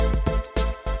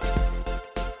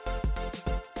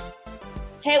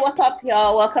Hey, what's up,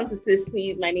 y'all? Welcome to Sis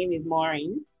Please. My name is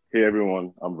Maureen. Hey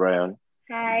everyone, I'm Brian.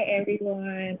 Hi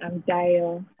everyone, I'm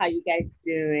Dio. How you guys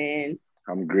doing?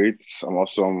 I'm great. I'm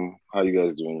awesome. How you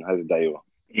guys doing? How's Dio?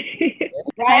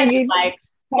 Brian is like,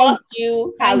 fuck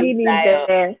you. How is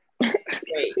Dio?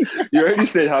 You already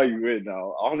said how you were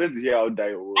now. I wanted to hear how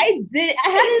Dio was. I did. I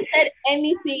haven't said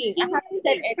anything.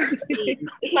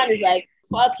 This man is like,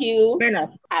 fuck you. Men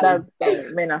are stuck.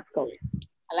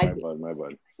 I like my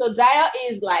bad. So Dio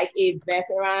is like a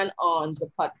veteran on the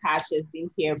podcast. She's been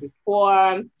here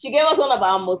before. She gave us one of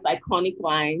our most iconic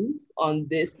lines on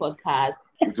this podcast.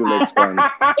 It will expand.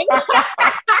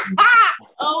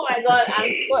 Oh my God,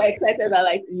 I'm so excited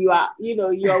that you're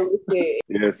with it.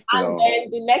 Yes. And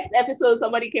then the next episode,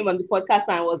 somebody came on the podcast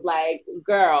and was like,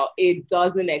 girl, it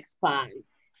doesn't expand.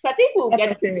 So I think we'll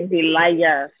get to the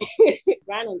liar.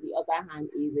 Brian, on the other hand,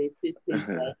 is a cis-please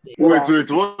virgin. Wait,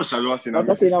 what shall I say? I'm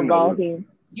talking about him.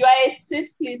 You are a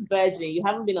cis-please virgin. You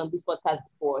haven't been on this podcast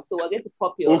before, so we're going to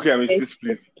pop your... Okay, I'm a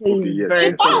cis-please. Okay,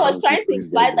 yes. I was trying to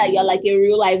imply that you're like a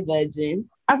real-life virgin.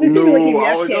 I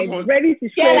was just ready to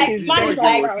share. Yeah, like, man is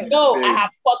like, no, I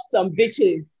have fucked some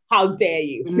bitches. How dare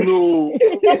you? No.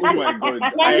 Oh my God.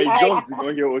 I just did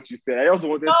not hear what you said. I also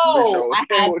wanted to make sure I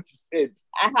heard what you said.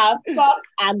 I have fucked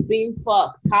and been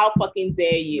fucked. How fucking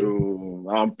dare you?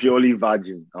 No, I'm purely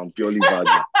virgin.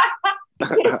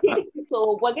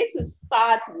 So we're going to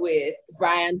start with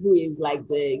Brian, who is like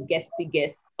the guesty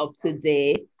guest of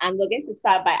today. And we're going to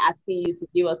start by asking you to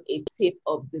give us a tip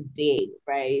of the day,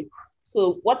 right?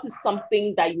 So what is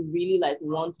something that you really like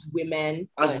want women?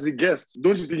 As the guest,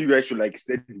 don't you think you guys should like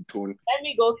set the tone? Let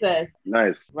me go first.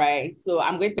 Nice. Right. So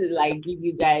I'm going to like give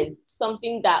you guys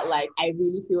something that like I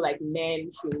really feel like men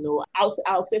should know.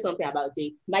 I'll say something about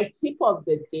dates. My tip of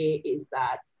the day is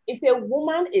that if a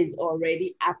woman is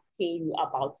already asking you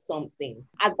about something,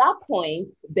 at that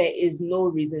point, there is no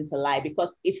reason to lie,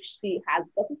 because if she has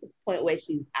gotten to the point where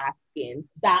she's asking,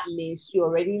 that means she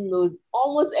already knows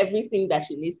almost everything that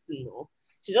she needs to know.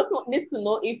 She just needs to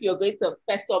know if you're going to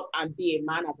fess up and be a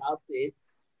man about it,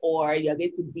 or you're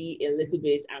going to be a little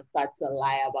bitch and start to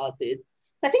lie about it.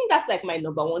 So I think that's like my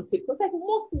number one tip, because like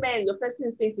most men, your first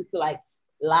instinct is to like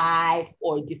lie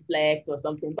or deflect or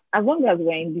something. As long as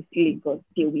we're in this Lagos,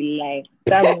 they will lie.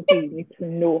 That's one thing you need to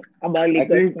know about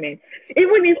Lagos men.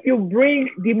 Even if you bring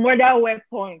the murder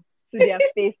weapon to their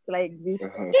face like this,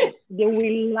 they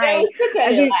will lie.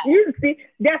 You see,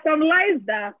 there are some lies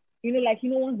that,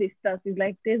 once they start, it's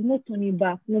like there's no turning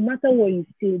back. No matter what you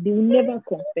say, they will never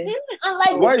confess.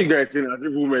 Why are you guys saying as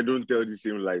if women don't tell the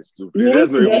same lies too? Please, let's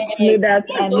not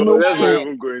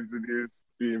even go into this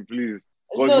thing, please.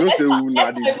 Because you say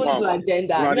they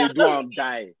do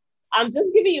die. I'm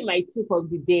just giving you my tip of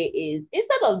the day is,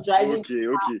 instead of driving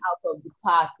out of the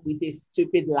park with a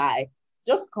stupid lie,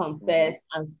 just confess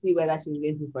and see whether she's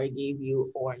going to forgive you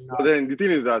or not. But then the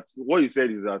thing is that what you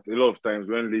said is that a lot of times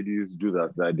when ladies do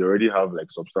that, they already have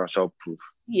like substantial proof.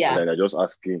 Yeah. Like they're just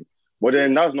asking. But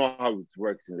then that's not how it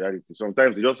works in reality.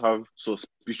 Sometimes they just have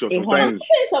suspicion. Sometimes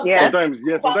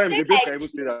they can even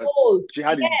say that she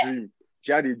had a dream.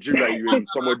 She had a dream that you were in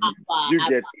somebody. You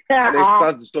get, and it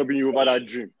starts disturbing you over that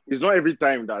dream. It's not every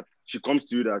time that she comes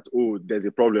to you that, oh, there's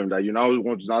a problem, that you now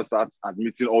want to now start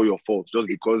admitting all your faults just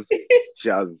because she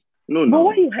has. No. But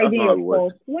why are you hiding your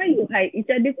faults? Why are you hiding? If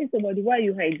you're dating somebody, why are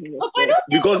you hiding your faults?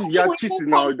 Because you're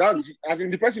cheating now. That's, I think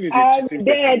the person is a cheating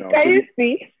person now. Can you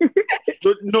see?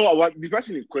 The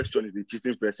person in question is a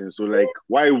cheating person. So, like,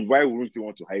 why wouldn't you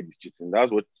want to hide this cheating?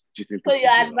 That's what cheating people do. So,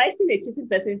 you're advising a cheating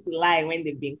person to lie when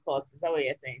they've been caught. Is that what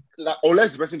you're saying?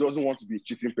 Unless the person doesn't want to be a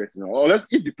cheating person, or unless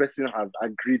if the person has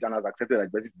agreed and has accepted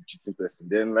like person to a cheating person,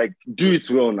 then like do it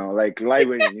well now. Like lie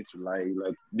when you need to lie.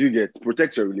 Like do you get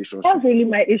protect your relationship? That's really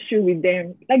my issue with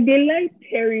them. Like they lie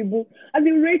terrible. And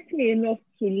they rate me enough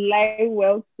to lie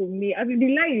well to me. I mean,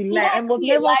 the lie you lie, I must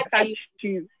never catch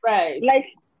you. Right. Like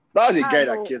that's a guy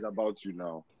that cares about you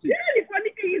now. See? You know, the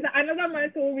funny thing is that another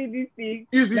man told me this thing.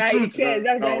 It's the truth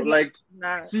now. Like,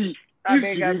 see,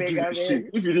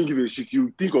 if you didn't give a shit,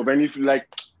 you think of anything, like,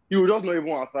 you just not even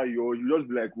answer you, or you just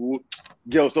be like, oh,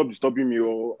 girl, stop disturbing me,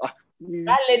 or...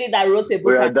 That lady that wrote a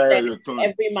book and said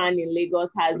every man in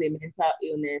Lagos has a mental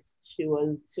illness. She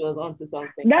was onto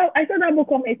something. I saw that book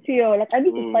on Mateo. Like, I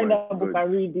need to find that book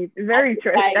and read it. It's very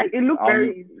interesting. Like, it looked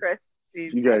very interesting.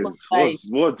 You guys,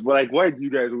 what? Like, why do you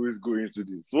guys always go into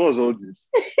this? What was all this?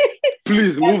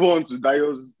 Please move on to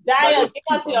Dio's. Dio, give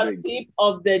us your tip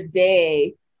of the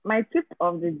day. My tip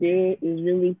of the day is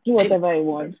really do whatever you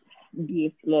want. Be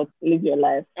a slut, live your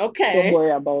life. Okay.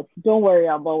 Don't worry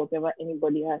about whatever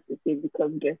anybody has to say,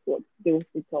 because guess what? They will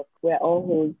sit up. We're all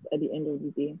hoes at the end of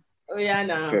the day. Oh yeah,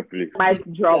 no.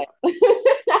 Mic drop.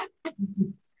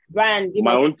 Brian,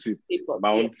 my own tip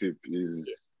is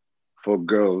for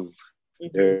girls.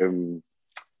 Mm-hmm.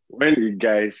 When a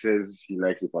guy says he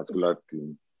likes a particular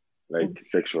thing, like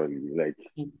sexually, like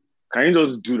can you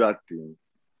just do that thing?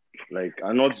 Like,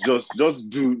 and not just do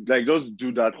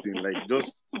that thing. Like,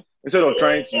 just instead of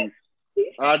trying to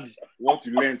add what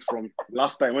you learned from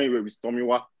last time when you were with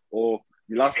Tomiwa or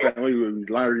the last time when you were with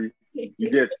Larry, you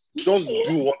get, just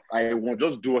do what I want.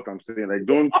 Just do what I'm saying. Like,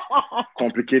 don't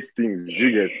complicate things.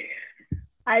 You get.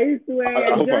 I swear,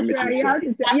 you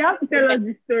have to tell us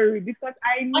the story because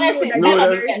I know honestly, that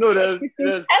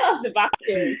tell us the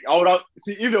backstory. I would have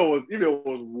if there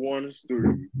was one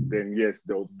story, then yes,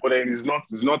 there was, but then it's not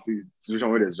a situation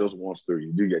where there's just one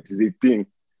story. You get, it's a thing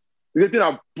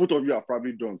that both of you have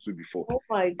probably done too before. Oh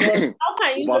my god! How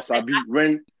can you just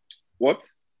when what?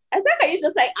 I said, can you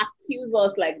just like accuse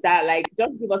us like that? Like,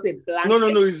 just give us a blank. No.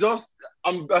 It's just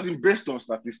based on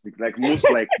statistics. Like, most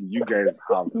likely you guys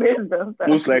have.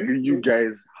 Most likely you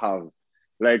guys have.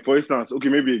 Like, for instance, okay,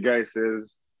 maybe a guy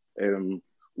says,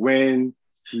 when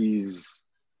he's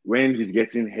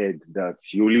getting head, that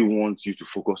he only wants you to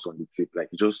focus on the tip. Like,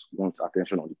 he just wants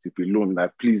attention on the tip alone.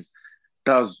 Like, please,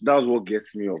 that's what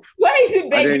gets me off. Why is he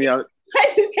begging? Why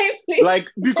is he saying please? Like,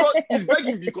 because he's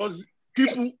begging because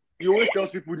people. He always tells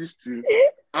people this thing,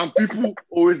 and people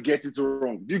always get it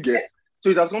wrong. Do you get? So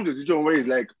it has come to a situation where he's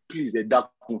like, please,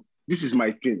 this is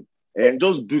my thing. And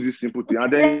just do this simple thing.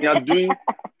 And then you're doing,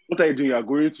 what are you doing? You're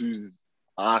going to his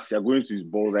ass, you're going to his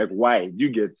balls. Like, why? Do you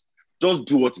get? Just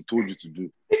do what he told you to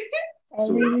do.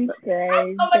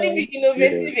 Somebody be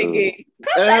innovative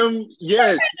again.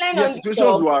 Yes, situations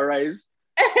will arise.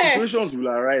 Situations will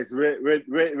arise where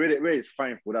it's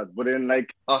fine for that. But then,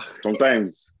 like,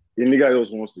 sometimes a nigga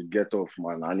just wants to get off,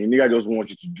 man, and a nigga just wants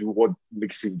you to do what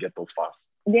makes him get off fast.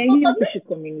 Then you should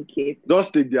communicate.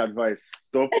 Just take the advice.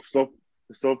 Stop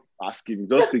asking.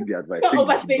 Just take the advice.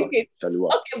 Overthink it.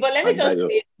 Okay, but let me just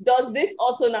say, does this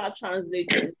also now translate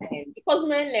to men? Because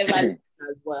men never listen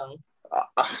as well.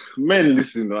 Men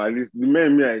listen, or at least the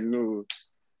men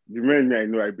I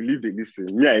know, I believe they listen.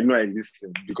 I know I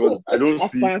listen because I don't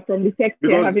see. From the sex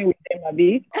you're having with them,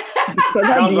 Abi.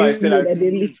 That's why I said I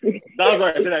believe. That's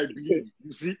why I said I believe.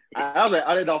 You see, I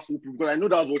added that full proof because I know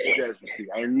that's what you guys will say.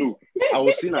 I know. I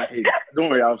was seeing ahead. Don't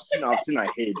worry, I've seen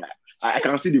ahead. I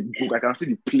can see the book. I can see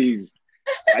the plays.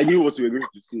 I knew what you were going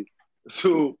to say.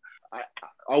 So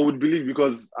I would believe,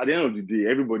 because at the end of the day,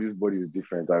 everybody's body is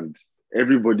different, and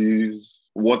everybody's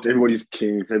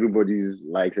kinks, everybody's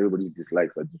likes, everybody's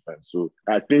dislikes are different. So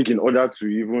I think in order to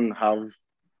even have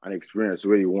an experience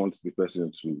where you want the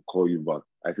person to call you back,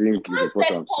 I think it's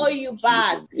important. Call you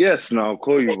back. Yes, now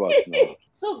call you back now.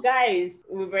 So guys,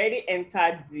 we've already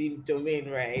entered the domain,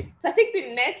 right? So I think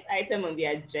the next item on the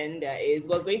agenda is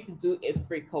we're going to do a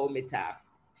freakometer.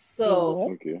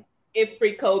 So a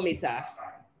freakometer.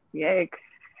 Yikes.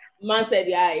 Man said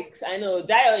yikes. I know.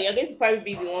 Dio, you're going to probably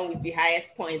be the one with the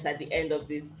highest points at the end of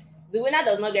this. The winner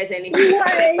does not get anything.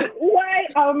 Why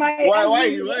are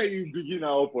you beginning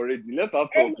up already? Let us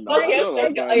talk now.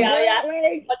 Okay. Yeah.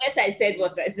 I guess I said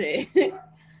what I said.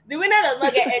 The winner does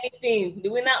not get anything. The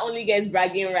winner only gets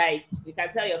bragging rights. You can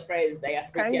tell your friends that you're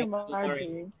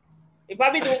freaking. You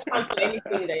probably don't count for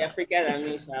anything that you're freaking than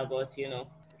me, but you know.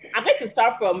 I'm going to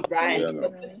start from Brian,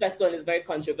 because this first one is very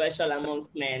controversial amongst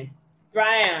men.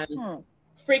 Brian,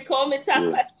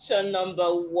 freakometer question number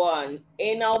 1.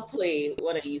 Anal play.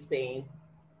 What are you saying?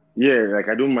 Yeah, like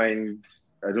I don't mind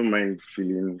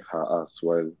feeling her ass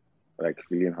while, like,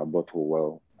 feeling her butthole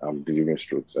while I'm delivering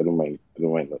strokes. I don't mind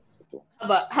that at all.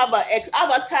 How about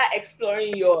her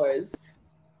exploring yours?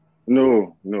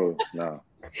 No, nah.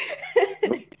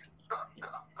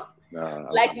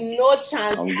 Like no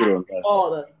chance I'm good on that.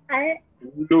 All.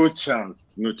 No chance.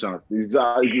 It's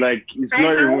not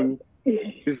even.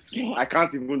 I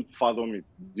can't even fathom it.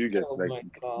 Do you get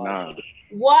nah?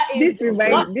 What is this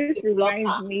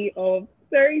reminds me of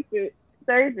sorry to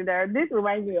that. This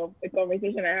reminds me of a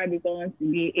conversation I had with someone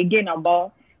today again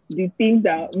about the things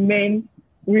that men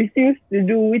refuse to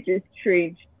do, which is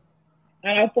strange.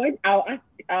 And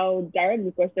I'll direct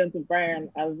the question to Brian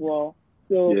as well.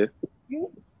 So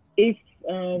if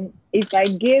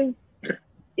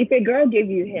a girl gave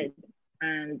you head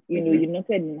and you nutted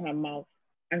in her mouth,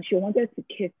 and she wanted to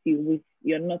kiss you with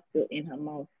your nut still in her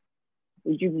mouth,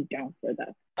 would you be down for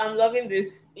that? I'm loving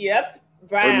this. Yep,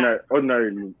 Brian.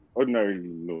 Ordinarily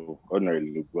no.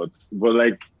 But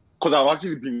like, because I've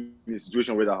actually been in a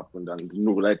situation where that happened, and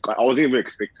like I wasn't even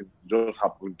expecting it. It just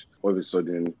happened all of a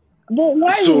sudden. But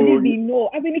why would it be no?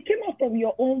 I mean, it came out from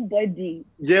your own body.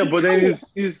 Yeah, but then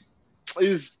it's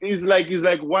It's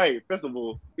like why? First of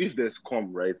all, if there's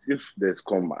cum, right? If there's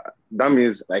cum, that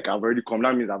means like I've already come.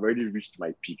 That means I've already reached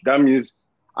my peak. That means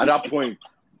at that point,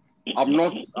 I'm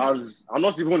not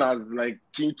even as like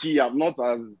kinky. I'm not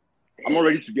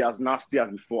ready to be as nasty as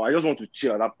before. I just want to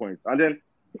chill at that point. And then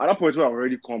at that point where I've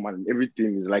already come and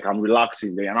everything is like I'm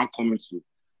relaxing, then I'm coming to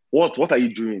what are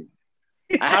you doing?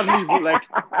 I hardly even like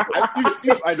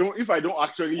if I don't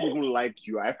actually even like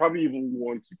you, I probably even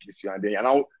want to kiss you, and then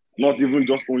I'll not even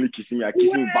just only kissing me, I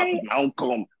kissing back with my own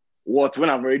come. What when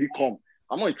I've already come?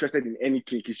 I'm not interested in any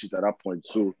kinky shit at that point.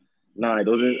 So nah, it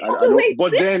doesn't. I don't. Wait,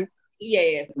 but then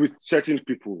with certain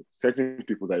people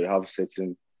that you have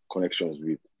certain connections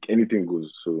with, anything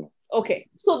goes. So okay,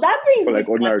 so that brings me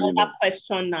to another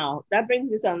question now. That brings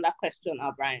me to another question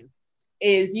now, Brian.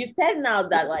 Is you said now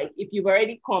that like if you've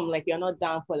already come, like you're not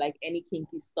down for like any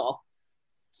kinky stuff.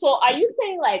 So are you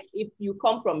saying like if you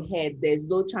come from head, there's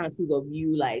no chances of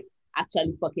you like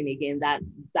actually fucking again that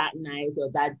night or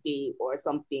that day or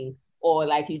something? Or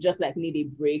like you just like need a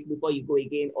break before you go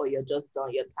again, or you're just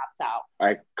done, you're tapped out?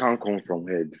 I can't come from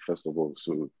head, first of all.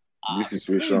 So this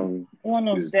situation one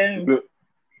of them.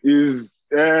 Is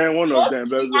one of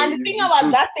them. And the thing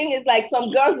about that thing is like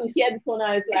some girls will hear this one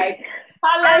and it's like,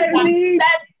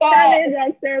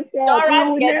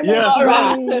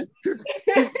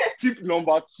 Tip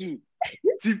number two.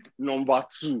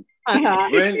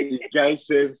 When a guy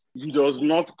says he does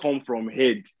not come from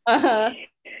head,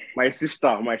 my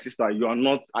sister, you are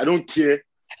not. I don't care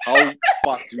how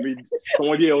fast you made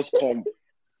somebody else come.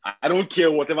 I don't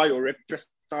care whatever your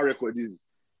personal record is.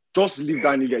 Just leave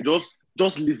that nigga.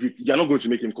 Just leave it. You're not going to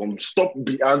make him come. Stop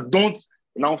and don't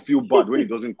now feel bad when he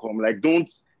doesn't come. Like,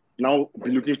 don't now be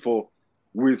looking for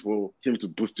ways for him to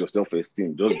boost your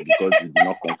self-esteem just because he did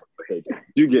not come from the head.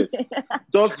 Do you get?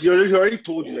 He already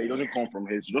told you that he doesn't come from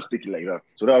head, so just take it like that.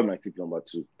 So that was my tip number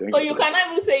two. So you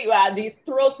cannot even say you are the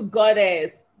throat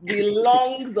goddess, the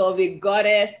lungs of a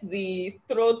goddess, the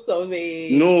throat of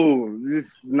a... No,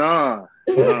 it's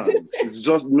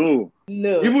just no.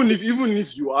 No. Even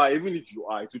if you are, it will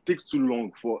take too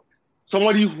long for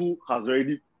somebody who has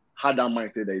already had that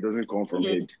mindset that it doesn't come from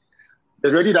head.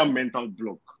 There's already that mental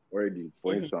block already,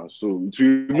 for instance. So it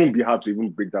will even be hard to even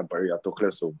break that barrier, talk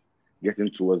less of getting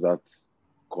towards that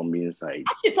coming inside.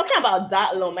 Actually, talking about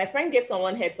that long, my friend gave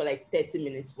someone head for like 30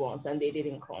 minutes once and they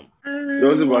didn't come.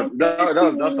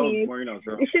 That sounds boring as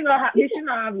well. You should not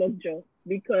have lockjaw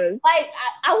because like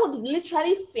I would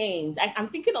literally faint. I'm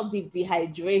thinking of the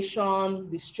dehydration,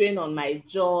 the strain on my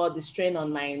jaw, the strain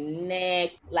on my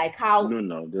neck, like how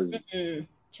there's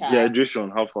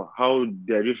dehydration. How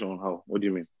dehydration? How? What do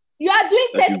you mean? You are doing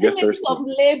 30 minutes of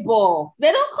labor.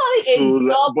 They don't call it a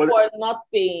job for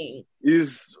nothing.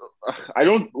 I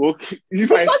don't okay.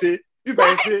 If I say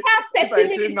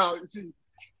now, see,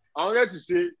 I'm going to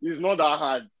say it's not that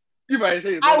hard. If I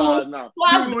say it's not hard now,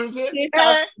 you will say,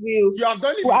 you have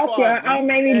done it before. How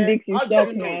many dicks you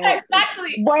suck now?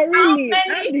 Exactly. But really,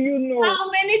 how do you know?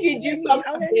 How many did you suck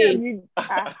today?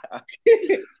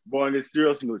 But on a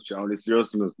serious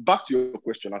note, back to your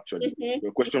question actually.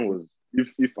 Your question was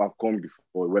if I've come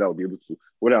before, whether I'll be able to,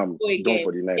 whether I'm done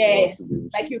for the night. Yeah,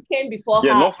 like you came before.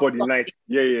 Yeah, not for the night.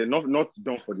 Yeah, not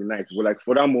done for the night, but like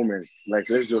for that moment, like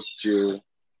let's just chill.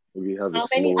 Maybe have How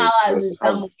many hours is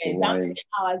that moment? How many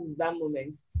hours is that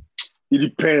moment? It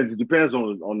depends. It depends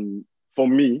on for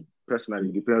me personally.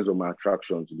 It depends on my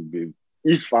attraction to the babe.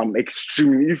 If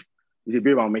the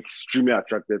babe I'm extremely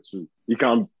attracted to,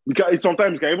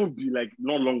 sometimes it can even be like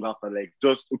not long after, like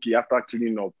just okay after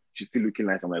cleaning up, she's still looking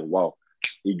nice. I'm like, wow,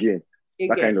 again.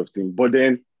 That kind of thing. But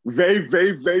then very,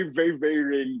 very, very, very, very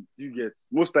rarely you get.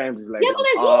 Most times it's like,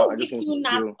 I just want to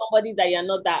feel somebody that you're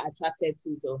not that attracted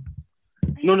to though.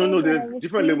 No. There's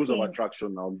different levels of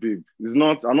attraction now, babe. It's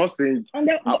not. I'm not saying. But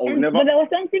there was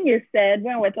something you said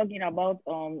when we're talking about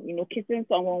kissing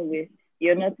someone with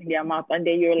your nuts in their mouth, and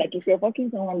then you're like, if you're fucking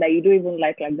someone that you don't even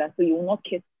like that, so you will not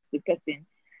kiss the person.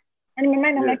 And in my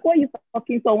mind, I'm like, why are you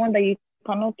fucking someone that you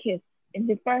cannot kiss in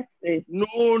the first place? No.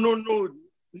 I'm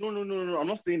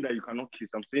not saying that you cannot kiss.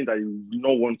 I'm saying that you do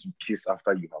not want to kiss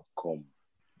after you have come.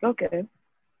 Okay.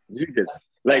 You get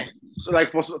like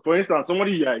for instance,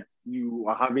 somebody like you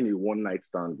are having a one night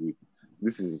stand with.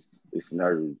 This is a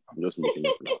scenario. I'm just making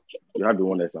it now. You have a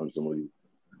one night stand with somebody.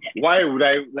 Why would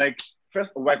I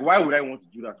why would I want to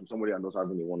do that to somebody and just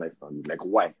having a one night stand with? Like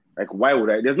why? Like why would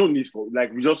I? There's no need for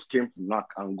we just came to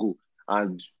knock and go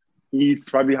and eat,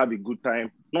 probably have a good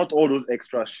time. Not all those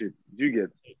extra shit. Do you get?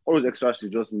 All those extra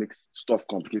shit just makes stuff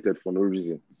complicated for no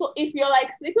reason. So if you're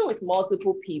like sleeping with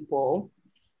multiple people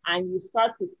and you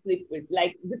start to sleep with,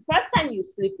 like the first time you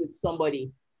sleep with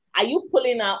somebody, are you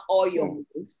pulling out all your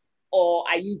moves? or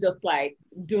are you just like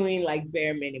doing like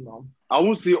bare minimum? I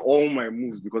won't say all my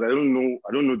moves because I don't know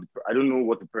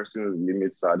what the person's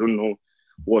limits are. I don't know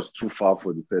what's too far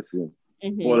for the person.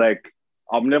 Mm-hmm. But like,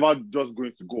 I'm never just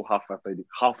going to go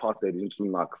half-hearted into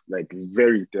max. Like, it's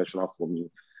very intentional for me.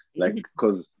 Like,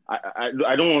 because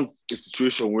I don't want a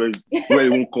situation where it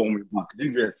won't call me back.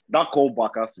 You get that call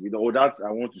back has to be that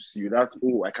I want to see you. That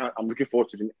I'm looking forward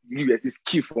to the you get this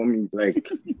key for me. Like,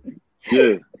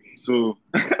 yeah. So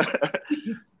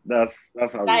that's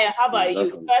how. Daya, how about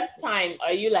you? First time,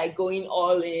 are you like going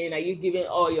all in? Are you giving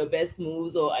all your best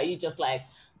moves, or are you just like,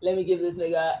 let me give this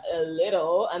nigga a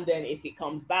little, and then if he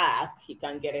comes back, he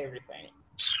can get everything?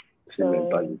 So,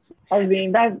 I was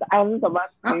just about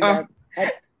to say that.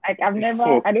 I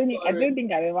don't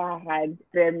think I've ever had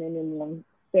bare minimum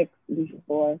sex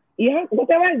before.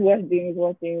 Whatever is worth doing is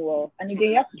worth doing well. And again,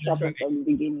 you have to sharpen from the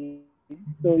beginning.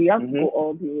 So you have to go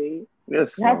all the way.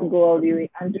 Yes. You have to go all the way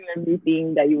and do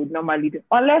everything that you would normally do.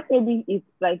 Unless maybe it's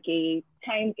like a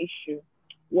time issue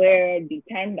where the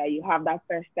time that you have that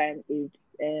first time is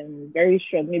very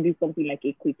short, maybe something like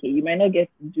a quickie. You might not get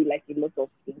to do like a lot of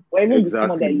things. Or even the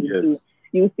small that you do,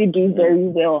 you still do very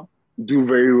well. Do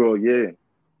very well, yeah.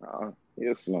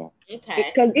 Yes, no.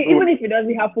 Okay. Because even if it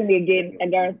doesn't happen again, I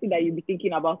guarantee that you'll be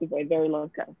thinking about it for a very long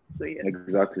time. So yeah.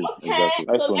 Exactly. Okay.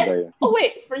 Nice one, Daya. Oh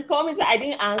wait, freakometer, I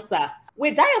didn't answer.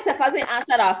 Wait, Daya yourself hasn't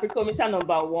answered our freakometer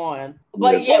number 1.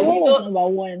 But we know number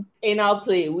 1. In our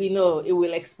play, we know it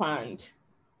will expand.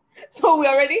 So we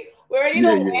already know where I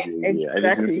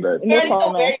listened to that.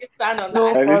 Where you stand on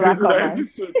that. I listened to that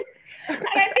episode. And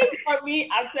I think for me,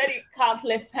 I've said it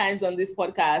countless times on this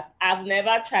podcast. I've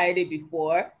never tried it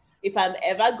before. If I'm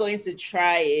ever going to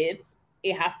try it,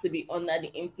 it has to be under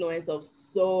the influence of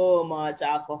so much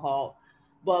alcohol.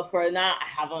 But for now, I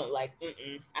haven't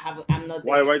I'm not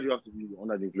there. Why do you have to be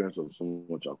under the influence of so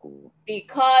much alcohol?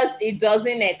 Because it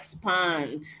doesn't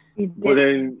expand. But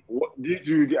then,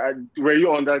 were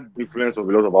you under the influence of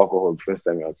a lot of alcohol the first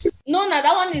time you had sex? No,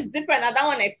 that one is different. That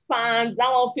one expands.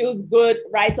 That one feels good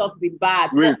right off the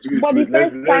bat. But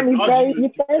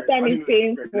the first time is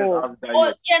painful.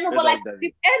 Oh, yeah, no, but like, but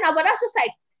that's just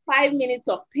like 5 minutes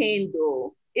of pain,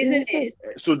 though, isn't it?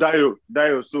 So, Dio,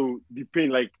 so the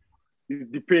pain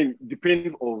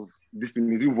of this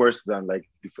thing, is it worse than like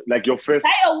your first?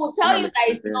 Dio will tell you that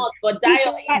it's not, but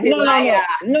Dio is a liar.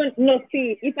 No.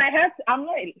 See, if I had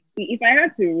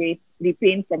to rate the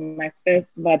pain from my first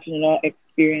vaginal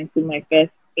experience to my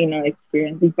first anal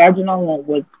experience, the vaginal one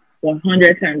was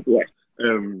 100 times worse.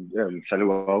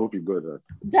 Shalewa, I hope you got that.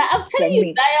 I'm telling you,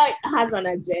 Dio has an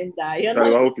agenda.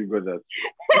 Shalewa, I hope you got that.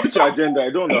 Which agenda? I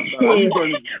don't understand.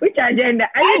 Which agenda?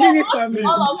 Are you doing it for me?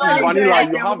 Vanilla,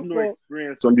 you have no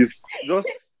experience on this.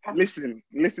 Just listen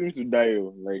to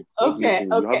Dio. Like, okay.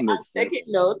 I'm taking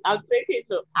notes. I'm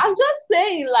just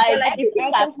saying, like if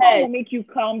alcohol will make you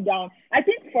calm down. I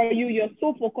think for you, you're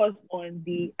so focused on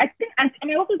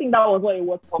I also think that was what it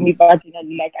was for me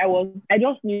personally. Like I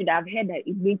just knew that I've heard that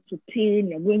it leads to pain,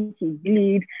 you're going to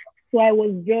bleed. So I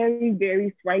was very,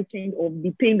 very frightened of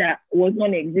the pain that was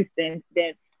non-existent.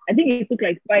 Then I think it took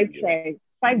like 5 tries,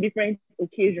 5 different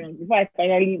occasions before I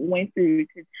finally went through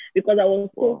it, because I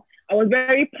was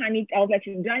very panicked. I was like,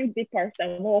 do I need to take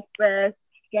paracetamol first?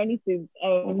 Do I need to,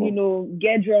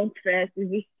 get drunk first?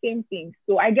 It's the same thing.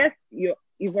 So I guess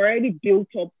you've already built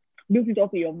it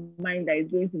up in your mind that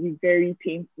it's going to be very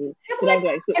painful. Yeah, so that's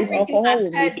like, so if alcohol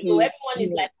will make you, everyone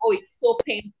is like, oh, it's so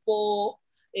painful.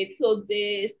 It's so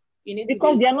this. You need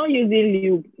because they're not using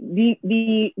lube.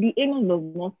 The anus does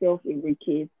not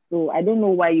self-lubricate. So I don't know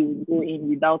why you would go in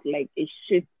without like a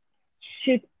shit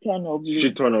ton of lube.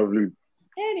 Shit ton of lube.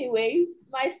 Anyways,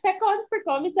 my second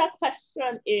freakometer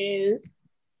question is,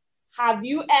 have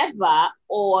you ever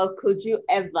or could you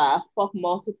ever fuck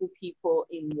multiple people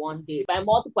in one day? By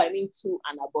multiple, I mean 2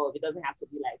 and above. It doesn't have to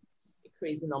be like a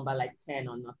crazy number like 10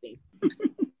 or nothing.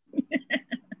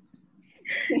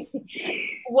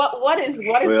 What is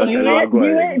going on?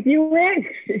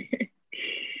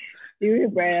 You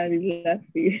Brian is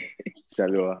laughing.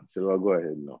 Shalewa, go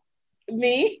ahead now.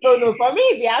 Me? Oh no, for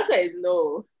me the answer is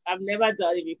no. I've never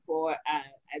done it before.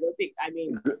 I don't think,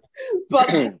 but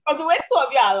from the way 2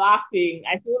 of you are laughing,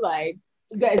 I feel like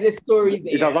there's a story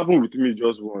there. It has happened with me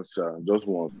just once.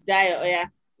 Dio, yeah,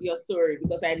 your story,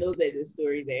 because I know there's a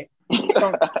story there.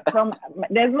 From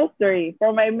there's no story.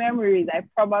 From my memories, I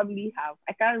probably have.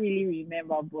 I can't really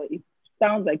remember, but it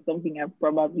sounds like something I've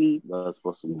probably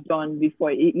done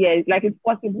before. It's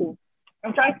possible.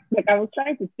 I was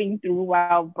trying to think through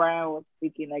while Brian was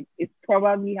speaking. Like, it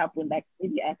probably happened. Like,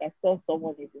 maybe I saw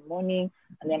someone in the morning,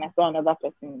 and then I saw another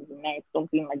person in the night.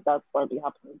 Something like that probably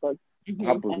happened. But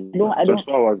I don't.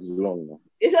 24 hours is long. No?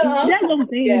 It's a long time.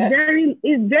 Yeah.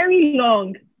 It's very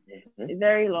long. Mm-hmm. It's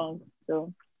very long.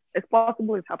 So it's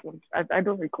possible it happened. I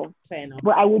don't recall. Fair enough.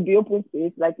 But I would be open to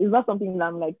it. Like, it's not something that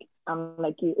I'm like,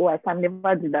 oh, I can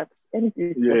never do that. Yeah,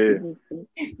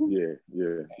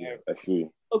 I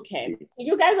feel. Okay,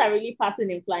 you guys are really passing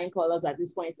in flying colors at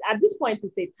this point. At this point,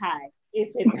 it's a tie.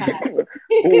 It's a tie.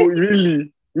 Oh,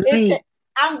 really?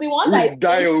 I'm the one that is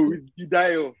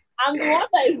dial. I'm the one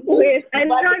that is. Wait, I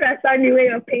don't understand the way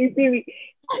you're painting me.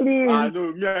 Please. I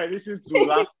know. Me, I listened to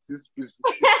last this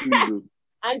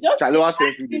and just Chaloa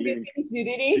sent me the link. You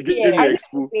didn't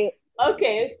hear.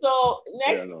 Okay, so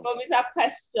next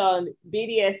question,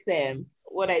 BDSM.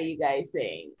 What are you guys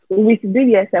saying? With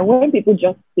BDSM, when people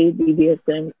just say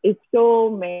BDSM, it's so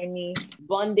many.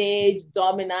 Bondage,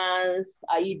 dominance.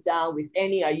 Are you down with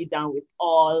any? Are you down with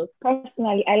all?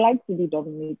 Personally, I like to be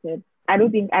dominated. I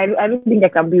don't think I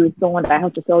can be with someone that I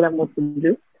have to tell them what to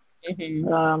do.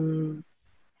 Mm-hmm.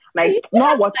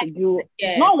 Not what to do.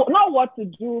 Yeah. Not what to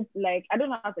do. Like, I don't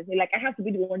know how to say. Like, I have to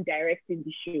be the one directing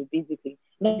the show, basically.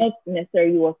 Not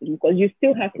necessarily what to do, because you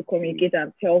still have to communicate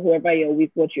and tell whoever you're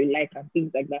with what you like and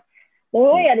things like that. But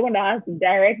when you're the one that has to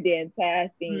direct the entire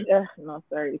thing, no,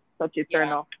 sorry, it's such a turn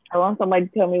off. I want somebody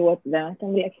to tell me what to do. I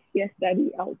can be like, yes,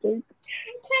 daddy, I'll do it.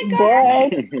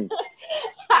 But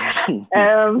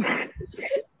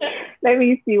let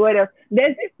me see what else.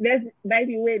 There's by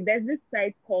the way, there's this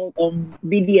site called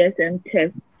BDSM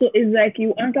test. So it's like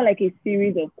you answer like a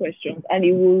series of questions and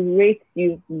it will rate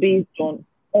you based on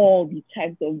all the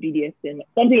types of BDSM.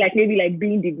 Something like maybe like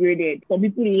being degraded. Some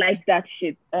people like that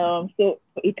shit. So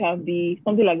it can be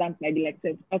something like that, might be like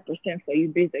 75% for you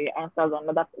based on your answers on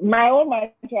another. My own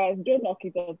mantra is don't knock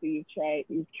it until you try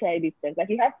it first. Like,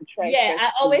 you have to try it first.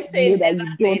 I always say that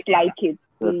you don't like it.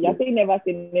 I say never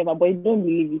say never, but you don't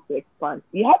believe it to expand.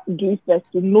 You have to do it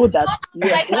first to know that.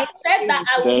 Like I've said that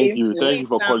I will. Thank you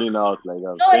for calling out like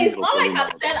that. No, it's not like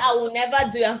I've said I will never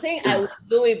do it. I'm saying I will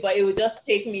do it, but it will just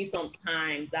take me some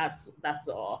time. That's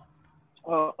all.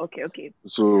 Oh, okay.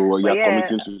 So you're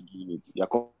committing to doing it.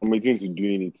 You're committing to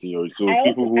doing it. So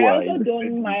people who I are also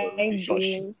don't mind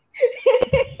being.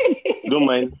 Don't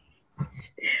mind.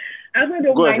 I also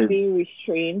don't mind being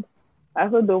restrained. I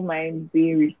also don't mind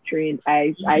being restrained.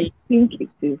 I think it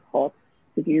is hot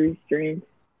to be restrained.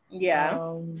 Yeah.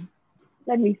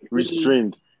 Let me see.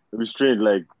 Restrained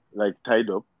like tied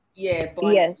up. Yeah.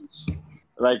 Bondage. Yes.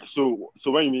 Like so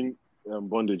when you mean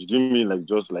bondage, do you mean like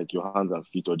just like your hands and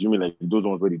feet, or do you mean like those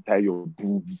ones where they tie your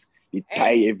boobs, they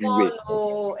tie everywhere?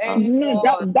 No,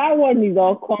 that one is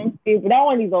uncomfortable. That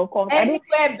one is uncomfortable. I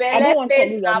don't want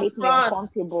something that makes me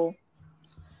uncomfortable.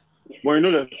 Well, you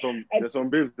know, there's some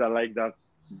babes that like that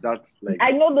like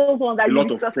I know those ones that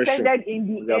you suspended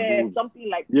in the air, something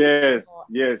like yes.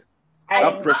 I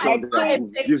saw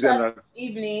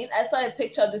a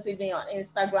picture this evening on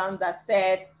Instagram that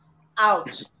said,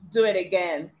 "Ouch, do it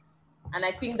again." And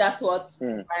I think that's what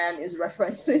Brian is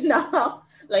referencing now.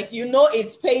 Like,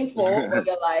 it's painful, but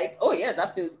you're like, oh yeah,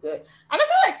 that feels good. And I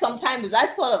feel like sometimes that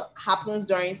sort of happens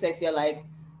during sex. You're like,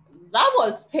 that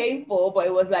was painful, but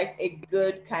it was like a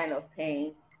good kind of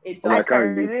pain. It does. I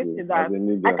can relate to that. I can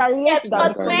relate to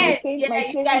that.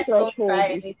 You guys don't try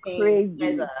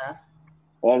anything.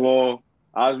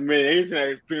 As men, anything that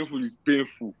is painful is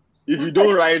painful. If you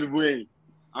don't ride well,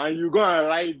 and you go and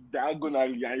ride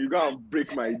diagonally, and you go and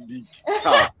break my dick.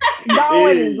 That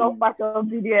one is not part of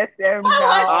BDSM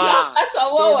now. That's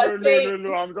what I was saying.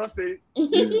 No. I'm just saying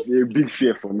it's a big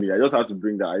fear for me. I just have to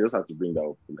bring that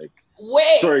up. Like,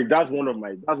 wait. Sorry, that's one of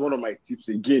my tips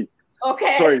again.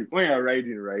 Okay. Sorry, when you're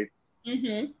riding, right?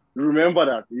 Mm-hmm. Remember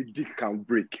that a dick can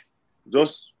break.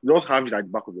 Just have it at the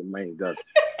back of your mind that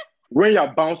when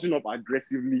you're bouncing up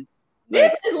aggressively.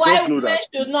 This is why women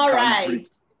should not ride. Break.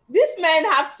 These men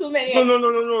have too many.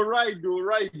 No. Ride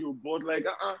though. But like,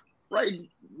 ride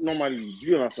normally. Do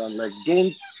you understand? Like,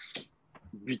 don't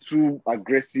be too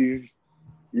aggressive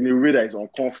in a way that is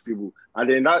uncomfortable. And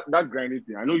then that grinding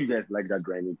thing. I know you guys like that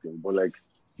grinding thing, but like,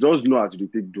 just know how to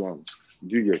take down.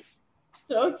 Do you get?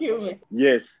 So cute.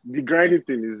 Yes, the grinding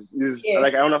thing is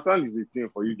like, I understand it's a thing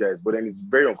for you guys, but then it's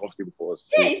very uncomfortable for us.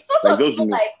 Yeah, it's sort of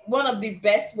like one of the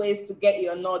best ways to get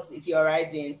your nuts if you're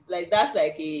riding. Like, that's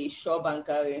like a sure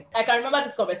banker. I can remember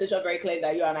this conversation very clearly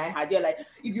that you and I had. You're like,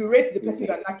 if you rate the person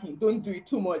you're knocking, don't do it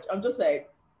too much. I'm just like,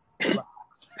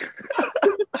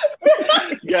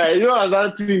 yeah, you know, as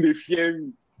that thing they fear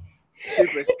me.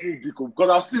 Because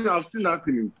I've seen that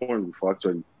thing in porn before,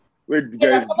 actually. where the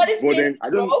guy, somebody's but then I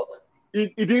don't know.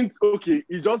 It didn't, okay,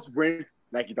 it just went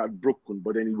like it had broken,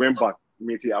 but then it went back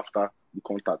immediately after the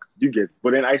contact. Do you get?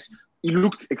 But then it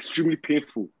looked extremely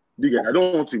painful. Do you get? I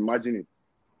don't want to imagine it.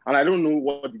 And I don't know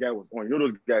what the guy was on. You know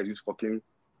those guys use fucking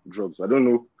drugs. I don't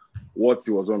know what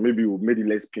he was on. Maybe it made it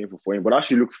less painful for him, but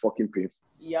actually looked fucking painful.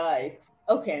 Yikes.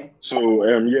 Okay. So,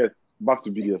 yes, back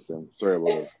to BDSM. Sorry about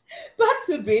that. Back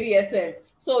to BDSM.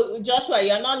 So, Joshua,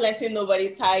 you're not letting nobody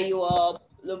tie you up,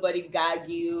 nobody gag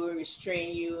you,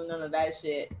 restrain you, none of that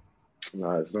shit.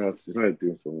 Nah, it's not a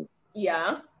thing for me.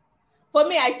 Yeah. For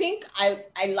me, I think I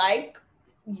like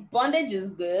bondage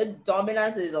is good,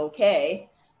 dominance is okay.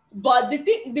 But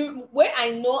the way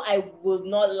I know I would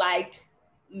not like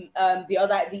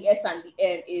the S and the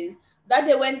M is that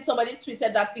day when somebody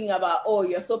tweeted that thing about, oh,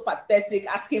 you're so pathetic,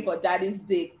 asking for daddy's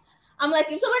dick. I'm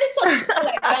like, if somebody talks to me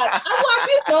like that, I want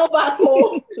this no back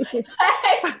home.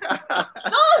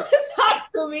 Don't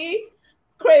talk to me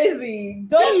crazy.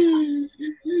 Don't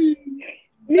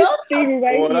thing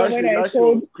right when I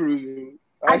told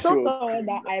someone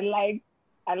that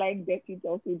I like dirty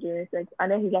talking during sex,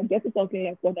 and then he's like, dirty talking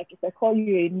like what? Like if I call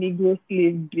you a Negro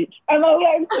slave bitch, and I'm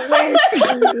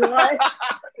like,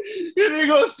 you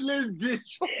Negro slave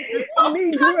bitch.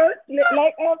 Negro slave,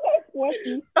 like I'm like, what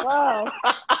is wow?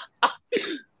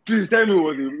 Please tell me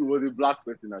it was a black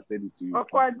person that said it to you. Of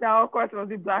course, it was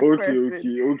a black person.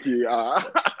 Okay.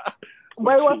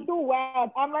 But it was too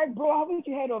wild. I'm like, bro, haven't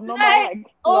you heard of normal like?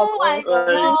 Oh my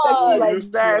god!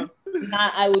 Like that.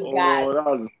 Nah, I would die.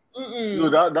 No,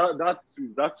 that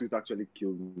tweet actually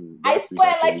killed me. I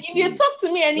swear, like if you talk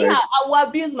to me anyhow, I will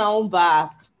abuse my own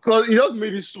back. Because it just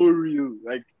made it so real.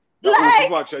 Like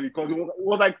people actually, because it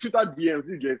was like Twitter DMs,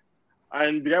 you get,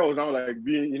 and the guy was now like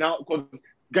being, because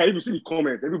guy, if you see the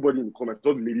comments, everybody in the comments,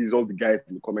 all the ladies, all the guys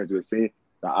in the comments were saying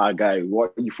that guy,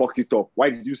 what you fucked it up. Why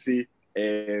did you say?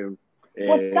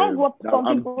 But that's what some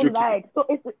people like. So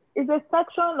it's a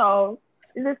section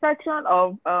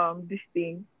of this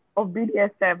thing of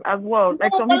BDSM as well.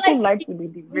 Like some people like to be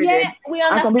degraded. Yeah, we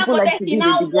understand. And some people like to be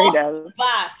degraded.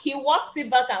 He walked it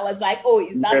back and was like, "Oh,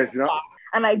 is that far?"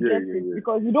 And I get it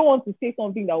because you don't want to say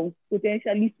something that will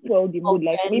potentially spoil the mood.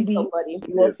 Like maybe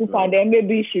it was too far, then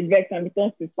maybe she vex and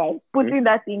becomes too far. Putting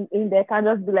that in there can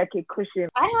just be like a cushion.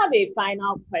 I have a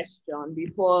final question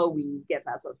before we get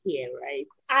out of here, right?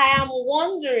 I am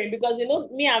wondering, because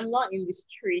me, I'm not in the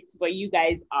streets, but you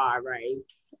guys are, right?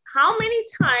 How many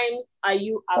times are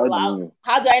you allowed?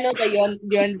 How do I know that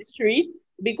you're in the streets?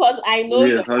 Because I know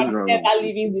you're never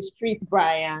leaving the streets,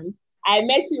 Brian. I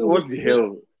met you. What the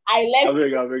hell? I left.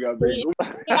 It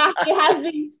has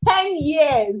been 10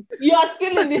 years. You are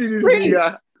still in the street.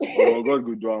 Oh, God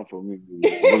go down for me.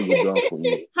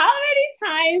 How many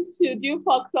times should you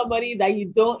fuck somebody that you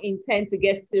don't intend to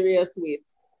get serious with?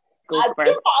 People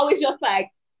are always just like,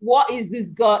 what is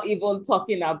this girl even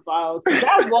talking about? So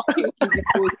that's what kills me.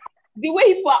 The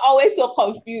way people are always so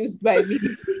confused by me.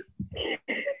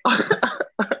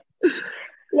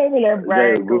 Let me let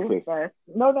Brian go first.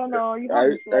 No. Are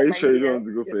you sure you don't want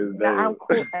to go first? Yeah, I'm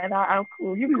cool. I'm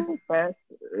cool. You go first.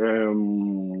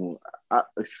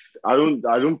 I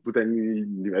don't put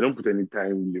any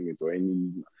time limit or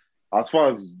any. As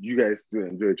far as you guys still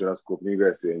enjoy each other's company, you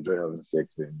guys still enjoy having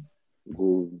sex and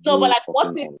go. No, but like,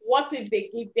 what if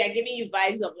they're giving you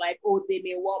vibes of like, oh, they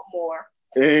may want more?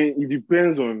 It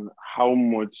depends on how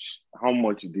much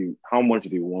they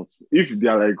want. If they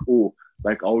are like, oh,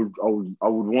 like I would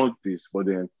want this, but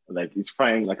then like it's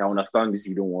fine. Like I understand if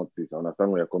you don't want this. I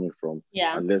understand where you're coming from.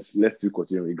 Yeah. And let's still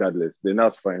continue regardless. Then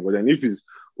that's fine. But then if it's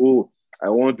I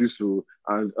want this, so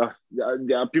and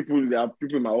there are people in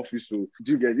my office. So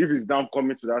do you get? If it's now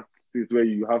coming to that state where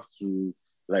you have to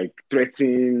like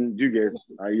threaten, do you get?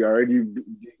 You already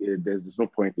there's no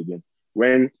point again.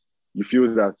 When you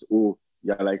feel that you're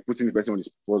like putting the person on the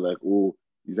spot, like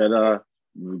it's either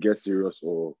you get serious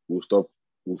or we'll stop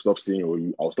seeing you, or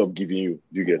I'll stop giving you.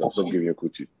 Do you get? I'll stop giving you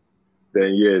coochie.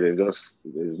 Then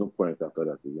there's no point after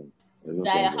that again.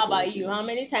 Jaya, how about you? How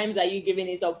many times are you giving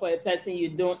it up for a person you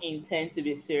don't intend to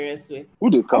be serious with? Who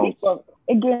they count?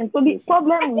 Again, so the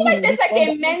problem I feel like there's like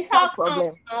a mental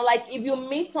problem. Like if you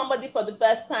meet somebody for the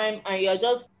first time and you're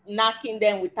just knocking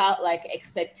them without like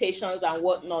expectations and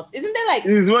whatnot, isn't there like?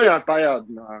 It's when you're tired,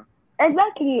 nah.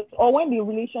 Exactly, or when the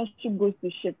relationship goes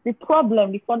to shit. The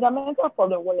fundamental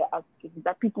problem what you're asking is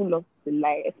that people love to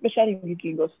lie, especially in the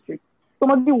industry.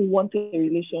 Somebody will want a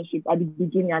relationship at the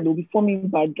beginning and they'll be forming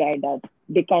bad guy that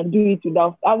they can do it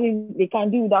without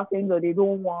things that they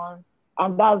don't want,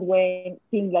 And that's when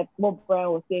things like what Brian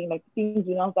was saying, like things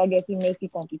will now start getting messy,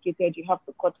 complicated. You have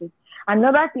to cut it.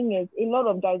 Another thing is a lot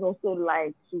of guys also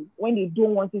lie too when they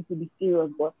don't want it to be serious.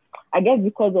 But I guess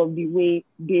because of the way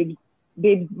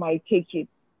babes might take it,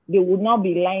 they would now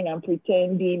be lying and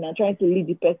pretending and trying to lead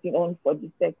the person on for the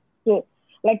sex. So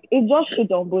like it's just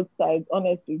shit on both sides,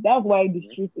 honestly. That's why the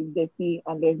street is dirty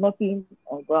and there's nothing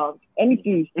on ground.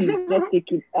 Anything you see, just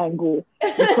take it and go.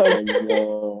 Because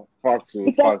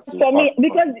for me,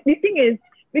 because the thing is,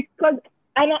 because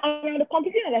and I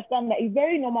completely understand that it's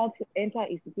very normal to enter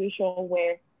a situation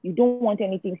where you don't want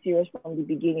anything serious from the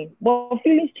beginning. But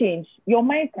feelings change. Your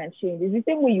mind can change. It's the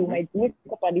same way you might wake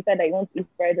up and decide that you want to eat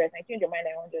fried rice and change your mind,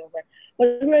 I want to eat fried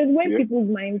rice. But when people's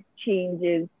minds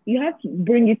changes, you have to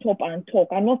bring it up and talk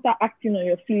and not start acting on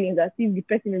your feelings as if the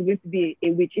person is going to be a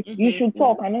witch. You should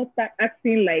talk and not start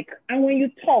acting like, and when you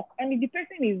talk, and if the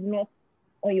person is not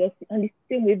on the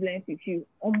same wavelength with you,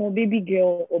 more baby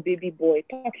girl or baby boy,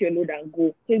 pack your load and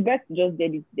go. So it's best to just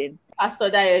get it then. Pastor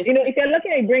Dias. If you're lucky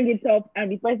and bring it up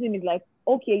and the person is like,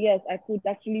 okay, yes, I could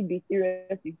actually be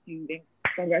serious with you, then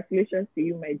congratulations to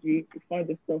you, my G. You found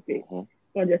yourself a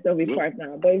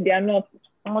partner. But if they are not,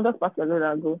 I'm gonna just pack your load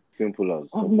and go. Simple as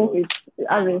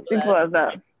simple as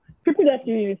that. People that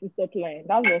really need to stop lying.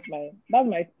 That's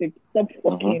my tip. Stop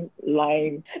fucking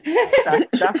lying. I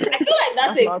feel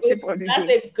like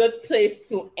that's a good place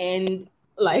to end.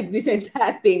 Like this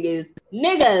entire thing is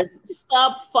niggas,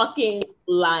 stop fucking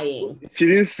lying. She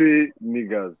didn't say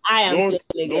niggas. I am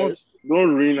saying niggas.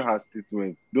 Don't ruin her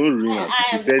statement. Don't ruin her.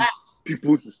 She said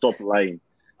people to stop lying.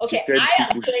 Okay, I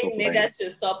am saying niggas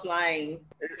should stop lying.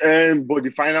 But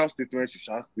the final statement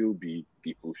shall still be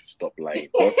people should stop lying.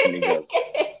 Not niggas.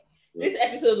 This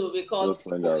episode will be called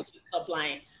Stop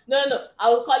Lying. No. I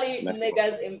will call it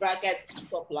niggas in brackets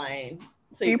stop lying.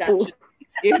 So you can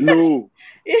No,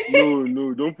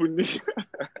 don't put me.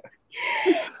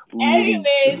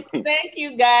 Anyways, thank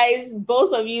you guys,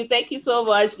 both of you. Thank you so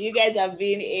much. You guys have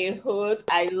been a hoot.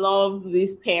 I love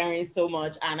this pairing so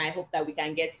much, and I hope that we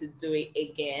can get to do it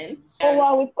again. Oh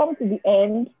wow, we've come to the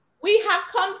end. We have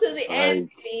come to the end.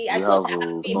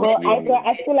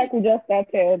 I feel like we just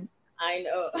started. I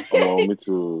know. Oh, me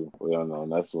too. Yeah, no,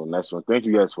 nice one. Thank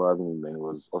you guys for having me, man. It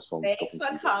was awesome. Thanks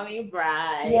for coming,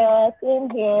 Brian. Yeah, same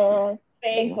here.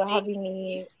 Thanks for having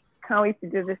me. Can't wait to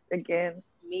do this again.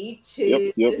 Me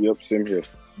too. Yep. Same here.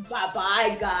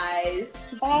 Bye-bye, guys.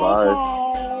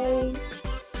 Bye.